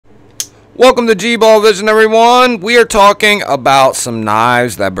Welcome to GBALL VISION, everyone. We are talking about some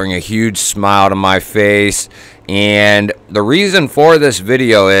knives that bring a huge smile to my face. And the reason for this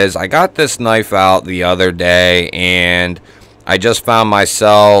video is I got this knife out the other day and I just found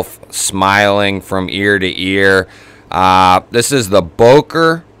myself smiling from ear to ear. This is the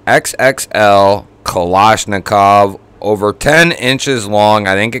Boker XXL Kalashnikov, over 10 inches long.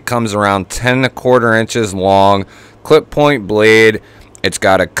 I think it comes around 10¼ inches long, clip point blade. It's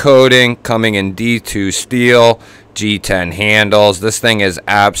got a coating coming in D2 steel, G10 handles. This thing is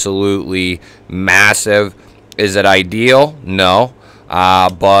absolutely massive. Is it ideal? No,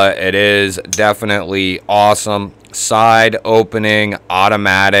 but it is definitely awesome. Side opening,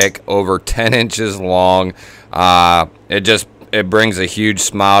 automatic, over 10 inches long. It brings a huge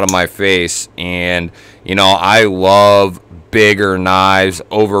smile to my face. And you know, I love bigger knives,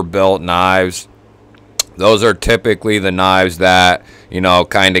 overbuilt knives. Those are typically the knives that, you know,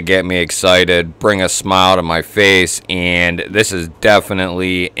 kind of get me excited, bring a smile to my face, and this is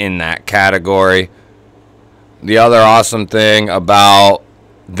definitely in that category. The other awesome thing about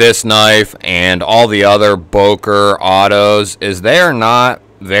this knife and all the other Boker autos is they are not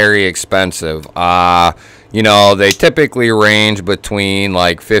very expensive. You know, they typically range between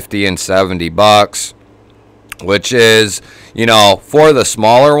like 50 and 70 bucks, which is, you know, for the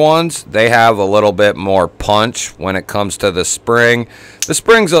smaller ones, they have a little bit more punch when it comes to the spring. The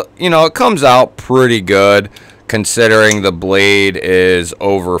spring's, you know, it comes out pretty good considering the blade is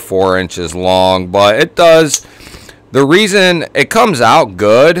over 4 inches long, but it does, the reason it comes out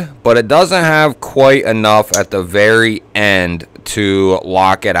good, but it doesn't have quite enough at the very end to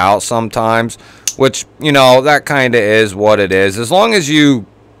lock it out sometimes, which, you know, that kind of is what it is. As long as you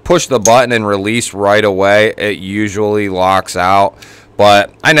push the button and release right away, it usually locks out.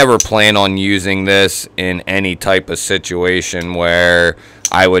 But I never plan on using this in any type of situation where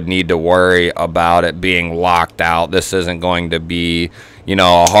I would need to worry about it being locked out. This isn't going to be, you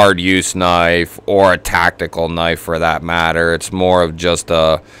know, a hard use knife or a tactical knife for that matter. It's more of just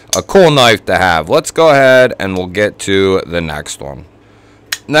a cool knife to have. Let's go ahead and we'll get to the next one.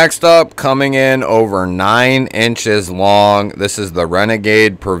 Next up, coming in over 9 inches long, this is the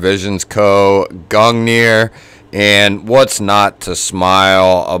Renegade Provisions Co. Gungnir. And what's not to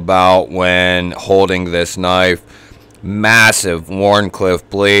smile about when holding this knife? Massive Wharncliffe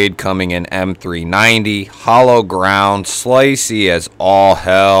blade coming in M390, hollow ground, slicey as all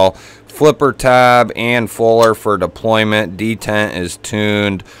hell, flipper tab and fuller for deployment. Detent is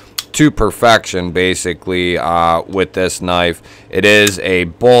tuned to perfection basically with this knife. It is a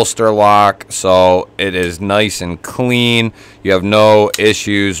bolster lock, so it is nice and clean. You have no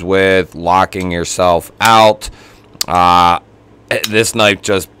issues with locking yourself out. This knife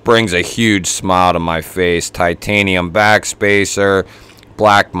just brings a huge smile to my face. Titanium backspacer,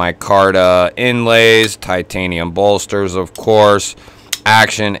 black micarta inlays, titanium bolsters, of course.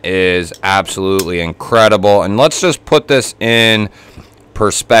 Action is absolutely incredible. And let's just put this in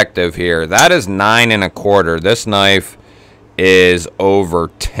perspective here. That is 9 1/4. This knife is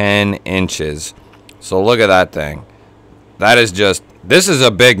over 10 inches. So look at that thing. That is just, this is a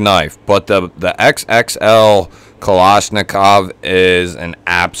big knife, but the XXL Kalashnikov is an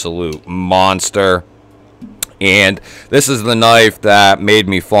absolute monster. And this is the knife that made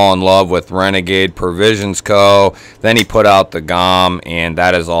me fall in love with Renegade Provisions Co. Then he put out the GOM, and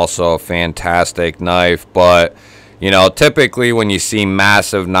that is also a fantastic knife. But you know, typically when you see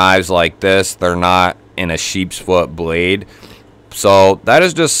massive knives like this, they're not in a sheep's foot blade. So that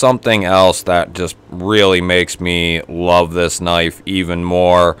is just something else that just really makes me love this knife even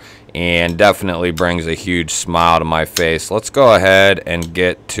more and definitely brings a huge smile to my face. Let's go ahead and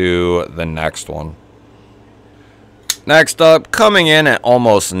get to the next one. Next up, coming in at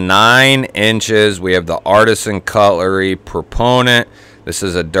almost 9 inches, we have the Artisan Cutlery Proponent. This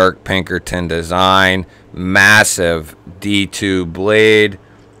is a Dirk Pinkerton design. Massive D2 blade.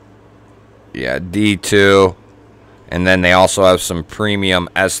 Yeah, D2. And then they also have some premium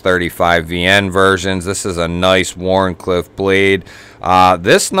S35 VN versions. This is a nice Wharncliffe blade.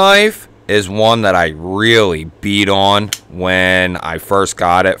 This knife is one that I really beat on when I first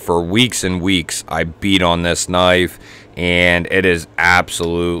got it. For weeks and weeks, I beat on this knife. And it is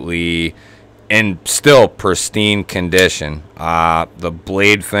absolutely in still pristine condition. The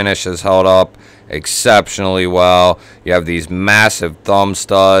blade finish has held up exceptionally well. You have these massive thumb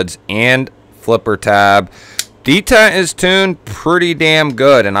studs and flipper tab. Detent is tuned pretty damn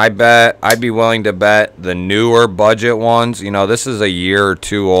good, and I bet I'd be willing to bet the newer budget ones, you know, this is a year or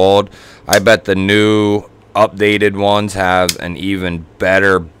two old. I bet the new updated ones have an even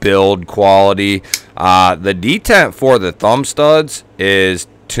better build quality. The detent for the thumb studs is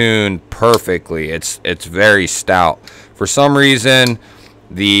tuned perfectly. It's very stout. For some reason,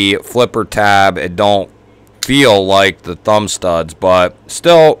 the flipper tab, it don't feel like the thumb studs, but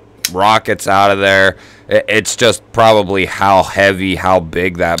still rockets out of there. It's just probably how heavy, how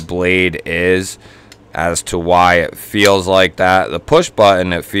big that blade is as to why it feels like that. The push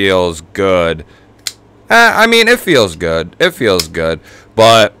button, it feels good. I mean, it feels good. It feels good.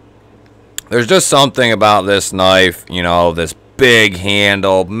 But there's just something about this knife, you know, this big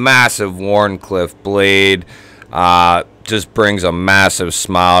handle, massive Wharncliffe blade, just brings a massive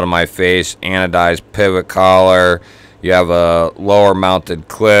smile to my face. Anodized pivot collar. You have a lower mounted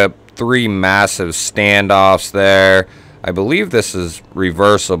clip, 3 massive standoffs there. I believe this is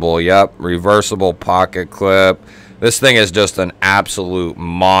reversible. Yep, reversible pocket clip. This thing is just an absolute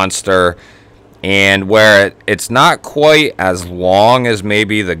monster. And where it's not quite as long as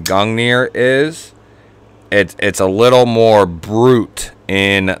maybe the Gungnir is, it's a little more brute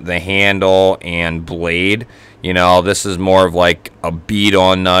in the handle and blade. You know, this is more of like a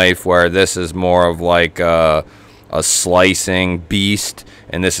beat-on knife, where this is more of like a slicing beast,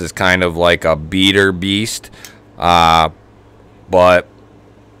 and this is kind of like a beater beast. But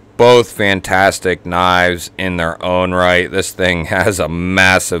both fantastic knives in their own right. This thing has a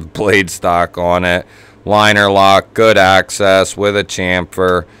massive blade stock on it. Liner lock, good access with a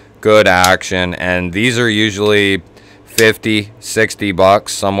chamfer, good action, and these are usually 50, 60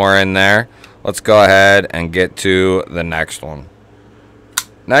 bucks, somewhere in there. Let's go ahead and get to the next one.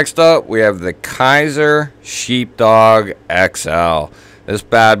 Next up, we have the Kaiser Sheepdog XL. This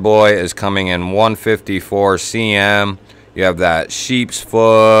bad boy is coming in 154 cm. You have that sheep's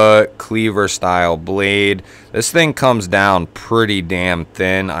foot cleaver style blade. This thing comes down pretty damn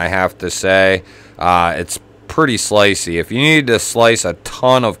thin, I have to say. It's pretty slicey. If you need to slice a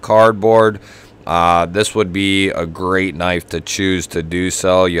ton of cardboard, this would be a great knife to choose to do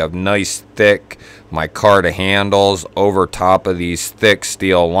so. You have nice thick micarta handles over top of these thick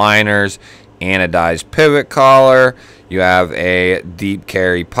steel liners, anodized pivot collar. You have a deep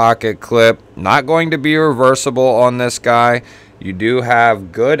carry pocket clip. Not going to be reversible on this guy. You do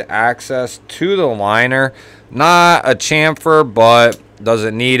have good access to the liner. Not a chamfer, but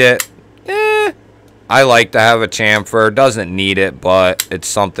doesn't need it. I like to have a chamfer. Doesn't need it, but it's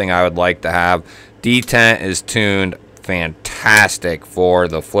something I would like to have. Detent is tuned fantastic for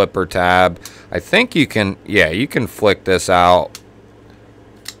the flipper tab. I think you can, yeah, you can flick this out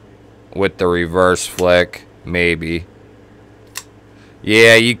with the reverse flick, maybe.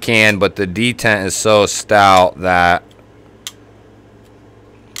 Yeah, you can, but the detent is so stout that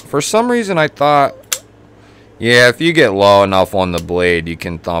for some reason I thought, yeah, if you get low enough on the blade, you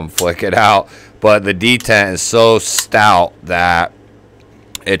can thumb flick it out. But the detent is so stout that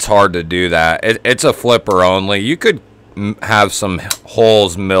it's hard to do that. It's a flipper only. You could have some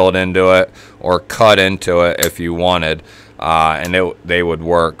holes milled into it or cut into it if you wanted, and they would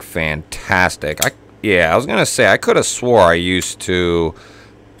work fantastic. Yeah, I was gonna say, I could have swore I used to.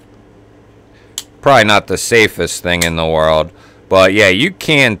 Probably not the safest thing in the world, but yeah, you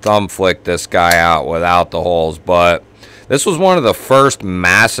can thumb flick this guy out without the holes. But this was one of the first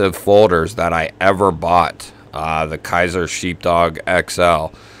massive folders that I ever bought, the Kaiser Sheepdog XL.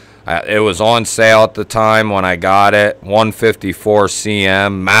 It was on sale at the time when I got it. 154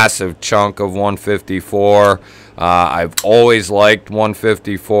 cm, massive chunk of 154. I've always liked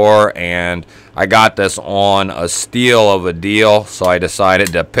 154, and I got this on a steal of a deal, so I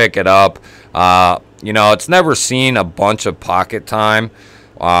decided to pick it up. You know, it's never seen a bunch of pocket time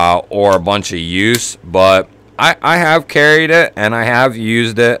or a bunch of use, but I have carried it and I have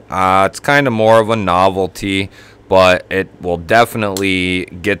used it. It's kind of more of a novelty, but it will definitely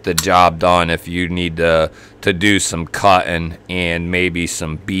get the job done if you need to do some cutting and maybe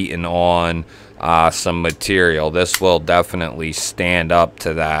some beating on some material. This will definitely stand up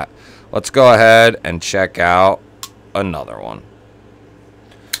to that. Let's go ahead and check out another one.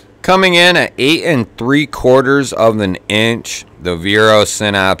 Coming in at 8 3/4 of an inch, the Vero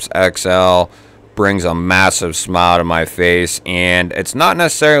Synapse XL brings a massive smile to my face, and it's not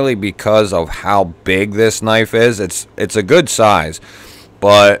necessarily because of how big this knife is. It's a good size,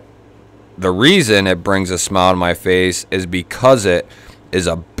 but the reason it brings a smile to my face is because it is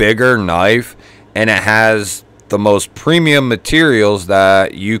a bigger knife and it has the most premium materials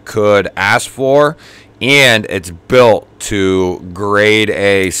that you could ask for, and it's built to grade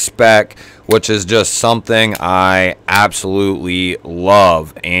A spec, which is just something I absolutely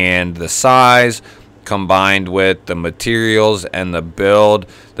love. And the size combined with the materials and the build,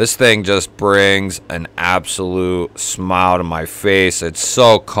 this thing just brings an absolute smile to my face. It's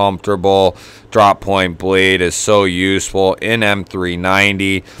so comfortable. Drop point blade is so useful in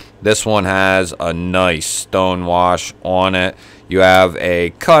M390. This one has a nice stone wash on it. You have a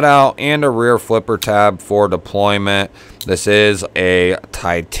cutout and a rear flipper tab for deployment. This is a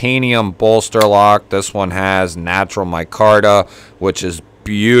titanium bolster lock. This one has natural micarta, which is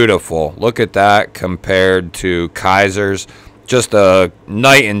beautiful. Look at that compared to Kaiser's. Just a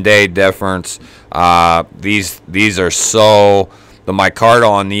night and day difference. These are so, the micarta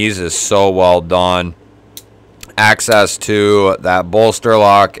on these is so well done. Access to that bolster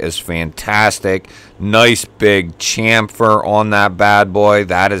lock is fantastic. Nice big chamfer on that bad boy.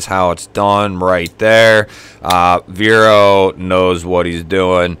 That is how it's done right there. Vero knows what he's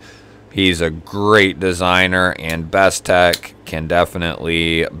doing. He's a great designer, and Bestech can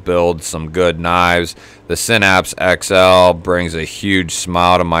definitely build some good knives. The Synapse XL brings a huge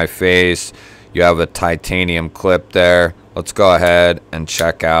smile to my face. You have a titanium clip there. Let's go ahead and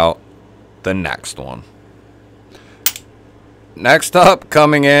check out the next one. Next up,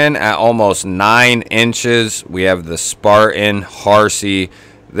 coming in at almost 9 inches, we have the Spartan Harsey.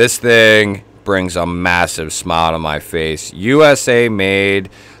 This thing brings a massive smile to my face. USA made.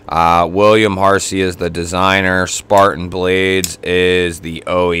 William Harsey is the designer. Spartan Blades is the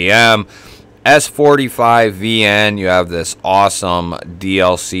OEM. S45VN, you have this awesome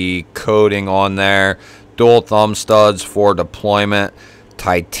DLC coating on there. Dual thumb studs for deployment.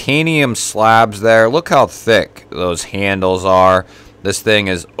 Titanium slabs there. Look how thick those handles are. This thing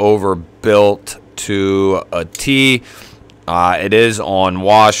is overbuilt to a T. It is on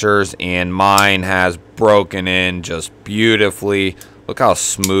washers, and mine has broken in just beautifully. Look how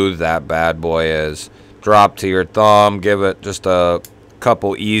smooth that bad boy is. Drop to your thumb, give it just a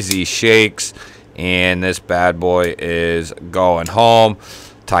couple easy shakes, and this bad boy is going home.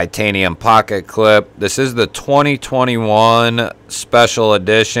 Titanium pocket clip. This is the 2021 special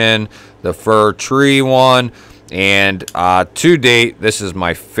edition, the fir tree one, and to date, this is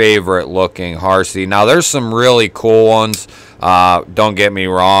my favorite looking Harsey. Now, there's some really cool ones, don't get me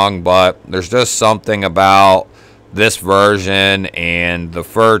wrong, but there's just something about this version and the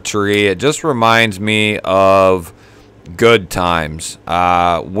fir tree. It just reminds me of good times,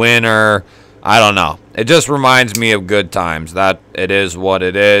 winter. I don't know. It just reminds me of good times. That it is what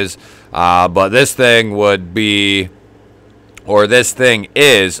it is. But this thing would be, or this thing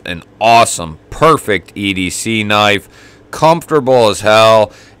is an awesome, perfect EDC knife. Comfortable as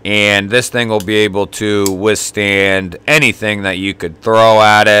hell. And this thing will be able to withstand anything that you could throw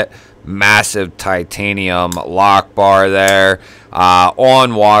at it. Massive titanium lock bar there.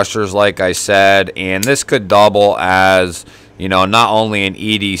 On washers, like I said. And this could double as, you know, not only an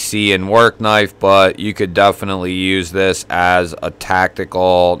EDC and work knife, but you could definitely use this as a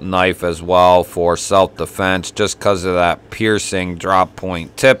tactical knife as well for self-defense, just because of that piercing drop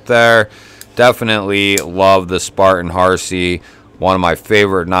point tip there. Definitely love the Spartan Harsey, one of my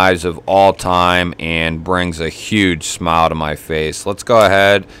favorite knives of all time, and brings a huge smile to my face. Let's go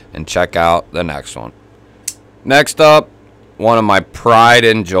ahead and check out the next one. Next up, one of my pride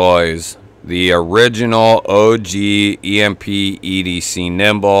and joys, the original OG EMP EDC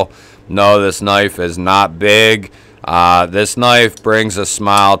Nimble. No, this knife is not big. This knife brings a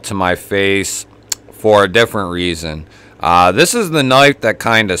smile to my face for a different reason. This is the knife that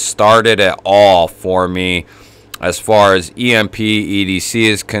kind of started it all for me as far as EMP EDC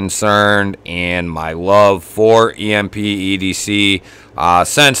is concerned, and my love for EMP EDC.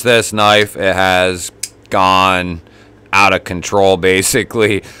 Since this knife, it has gone out of control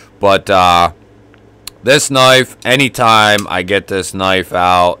basically. But this knife, anytime I get this knife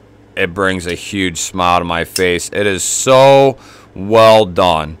out, it brings a huge smile to my face. It is so well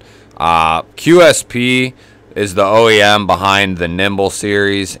done. QSP is the OEM behind the Nimble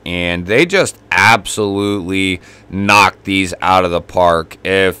series, and they just absolutely knocked these out of the park.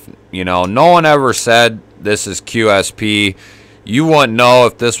 If, you know, no one ever said this is QSP, you wouldn't know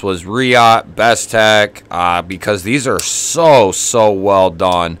if this was Riot, Bestech, because these are so well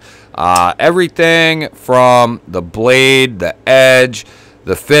done. Everything from the blade, the edge,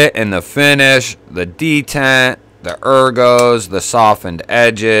 the fit and the finish, the detent, the ergos, the softened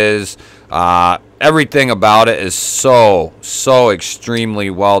edges, everything about it is so extremely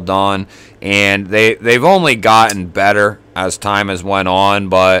well done, and they've only gotten better as time has went on.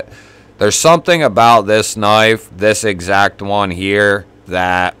 But there's something about this knife, this exact one here,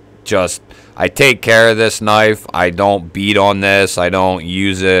 that I take care of this knife. I don't beat on this. I don't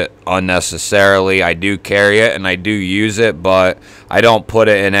use it unnecessarily. I do carry it and I do use it, but I don't put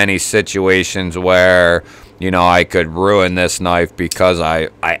it in any situations where, you know, I could ruin this knife, because I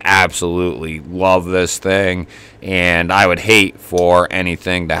absolutely love this thing and I would hate for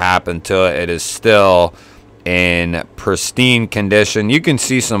anything to happen to it. It is still in pristine condition. You can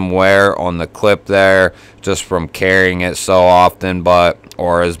see some wear on the clip there just from carrying it so often,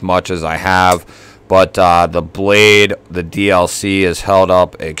 or as much as I have. But the blade, the DLC, is held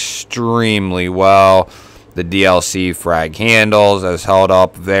up extremely well. The DLC frag handles has held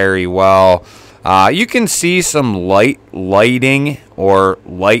up very well. You can see some lighting or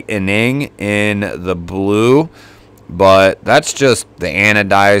lightening in the blue, but that's just the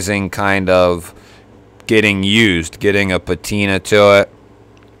anodizing kind of getting a patina to it.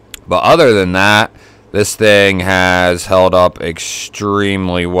 But other than that, this thing has held up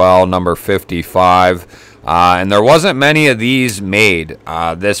extremely well. Number 55. And there wasn't many of these made,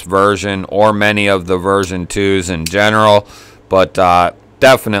 this version or many of the version 2s in general, but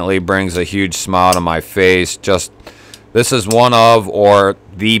definitely brings a huge smile to my face. This is one of, or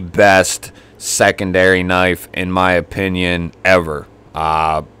the best secondary knife in my opinion ever.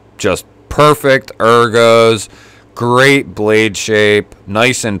 Just perfect ergos, great blade shape,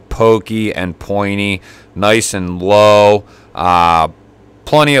 nice and pokey and pointy, nice and low,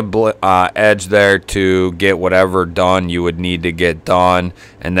 plenty of edge there to get whatever done you would need to get done,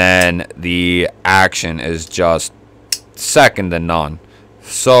 and then the action is just second to none.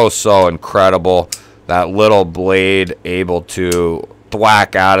 So incredible. That little blade able to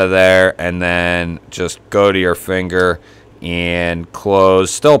thwack out of there and then just go to your finger and close.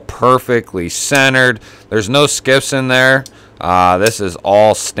 Still perfectly centered. There's no skips in there. This is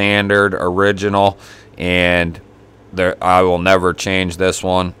all standard original, and I will never change this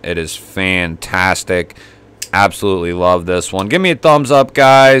one. It is fantastic. Absolutely love this one. Give me a thumbs up,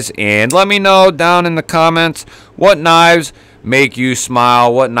 guys, and let me know down in the comments what knives make you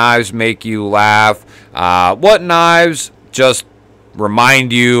smile, what knives make you laugh, what knives just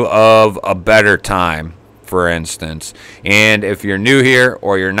remind you of a better time, for instance. And if you're new here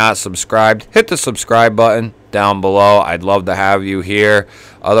or you're not subscribed, hit the subscribe button down below. I'd love to have you here.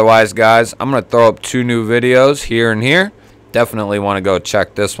 Otherwise, guys, I'm going to throw up 2 new videos here and here. Definitely want to go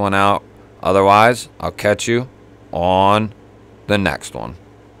check this one out. Otherwise, I'll catch you on the next one.